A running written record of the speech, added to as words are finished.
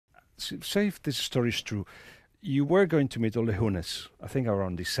say if this story is true. You were going to meet Uli Hoeneß, I think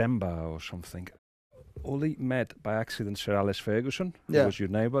around December or something. Uli met by accident Sir Alex Ferguson, who was your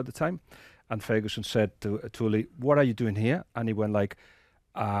neighbour at the time. And Ferguson said to Uli, "What are you doing here?" And he went like,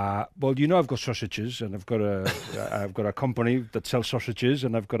 "Well, you know, I've got sausages, and I've got a company that sells sausages,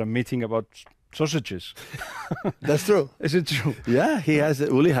 and I've got a meeting about sausages." That's true. Is it true? Yeah,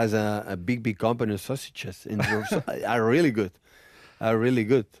 Uli has a big company of sausages, and are really good. Are really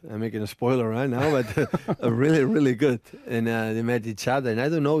good. I'm making a spoiler right now, but are really good. And they met each other, and I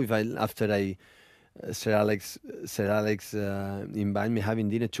don't know if Sir Alex invited me having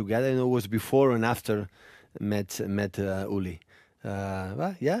dinner together. I know it was before and after met Uli.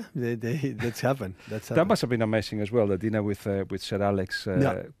 Well, yeah, that's happened. That must have been amazing as well, the dinner with Sir Alex,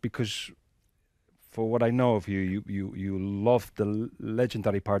 because for what I know of you, you love the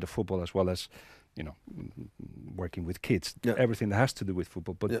legendary part of football as well as, you know, working with kids, everything that has to do with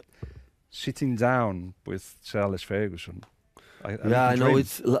football. But sitting down with Sir Alex Ferguson. I know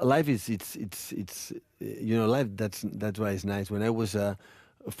it's life is it's you know, life that's why it's nice. When I was a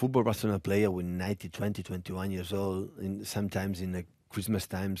football Barcelona player with 21 years old, sometimes in the Christmas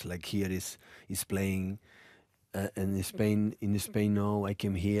times like here is playing and in Spain now I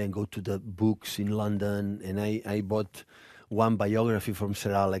came here and go to the books in London, and I bought one biography from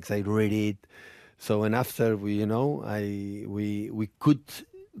Sir Alex. I read it. So and after we could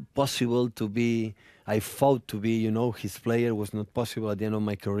possible to be, I fought to be, you know, his player. Was not possible at the end of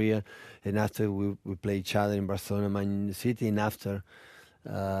my career. And after we play each other in Barcelona, Man City, and after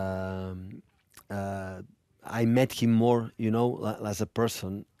I met him more, you know, as a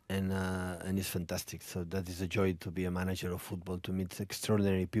person, and it's fantastic. So that is a joy to be a manager of football, to meet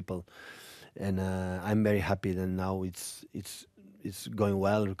extraordinary people, and I'm very happy that now it's going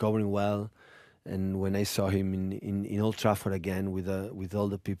well, recovering well. And when I saw him in Old Trafford again with all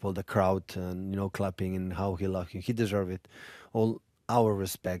the people, the crowd, and you know, clapping, and how he loved him, he deserved it. All our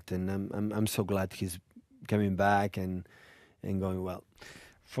respect, and I'm so glad he's coming back and going well.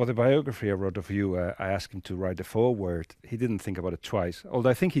 For the biography I wrote of you, I asked him to write the foreword. He didn't think about it twice, although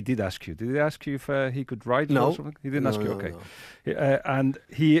I think he did ask you. Did he ask you if he could write? No, or something? He didn't ask you. Okay, no. And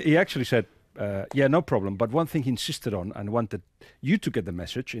he actually said, yeah, no problem. But one thing he insisted on and wanted you to get the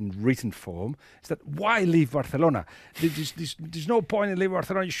message in written form is that why leave Barcelona? There's no point in leaving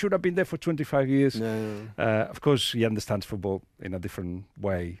Barcelona. You should have been there for 25 years. No. Of course, he understands football in a different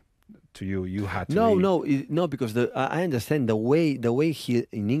way to you. You had to no, because I understand the way he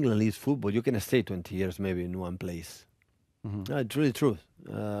in England leaves football. You can stay 20 years maybe in one place. Mm-hmm. It's really true.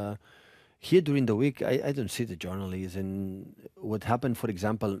 Here during the week, I don't see the journalists, and what happened. For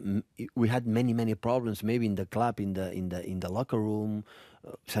example, we had many problems. Maybe in the club, in the locker room.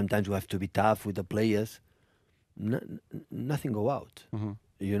 Sometimes we have to be tough with the players. Nothing go out. Mm-hmm.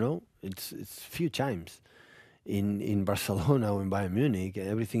 You know, it's few times. In Barcelona or in Bayern Munich,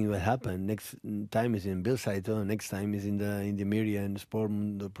 everything will happen. Next time is in Bill Saito. Next time is in the media and Sport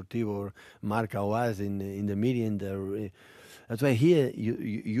Deportivo or Marca was in the media. That's why here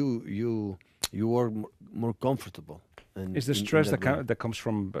you are more comfortable. Is the stress that comes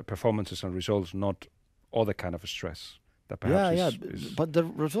from performances and results not other kind of stress? That perhaps But the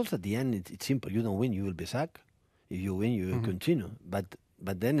results at the end, it's simple. You don't win, you will be sacked. If you win, you will continue. But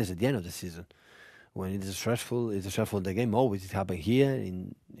then it's at the end of the season. When it's stressful the game. Always it happens here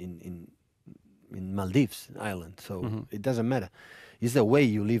in Maldives Island. So it doesn't matter. It's the way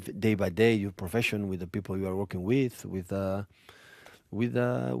you live day by day, your profession, with the people you are working with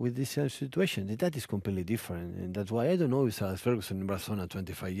this situation. That is completely different, and that's why I don't know if Sir Alex Ferguson in Barcelona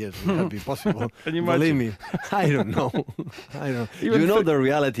 25 years would have been possible. Can you Believe me, I don't know. You know the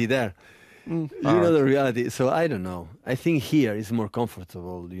reality there. You know the reality, so I don't know. I think here is more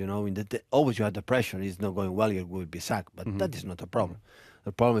comfortable. You know, always you have the pressure. It's not going well, you will be sacked. But that is not a problem.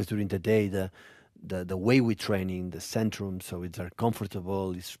 The problem is during the day, the way we training, the centrum. So it's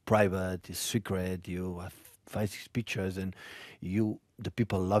comfortable. It's private. It's secret. You have 5-6 pictures, and the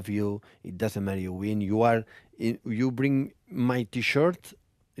people love you. It doesn't matter you win. You bring my T-shirt,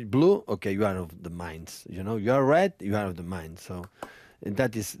 blue. Okay, you are of the minds. You know, you are red. You are of the mind. So. And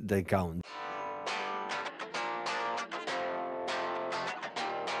that is the count.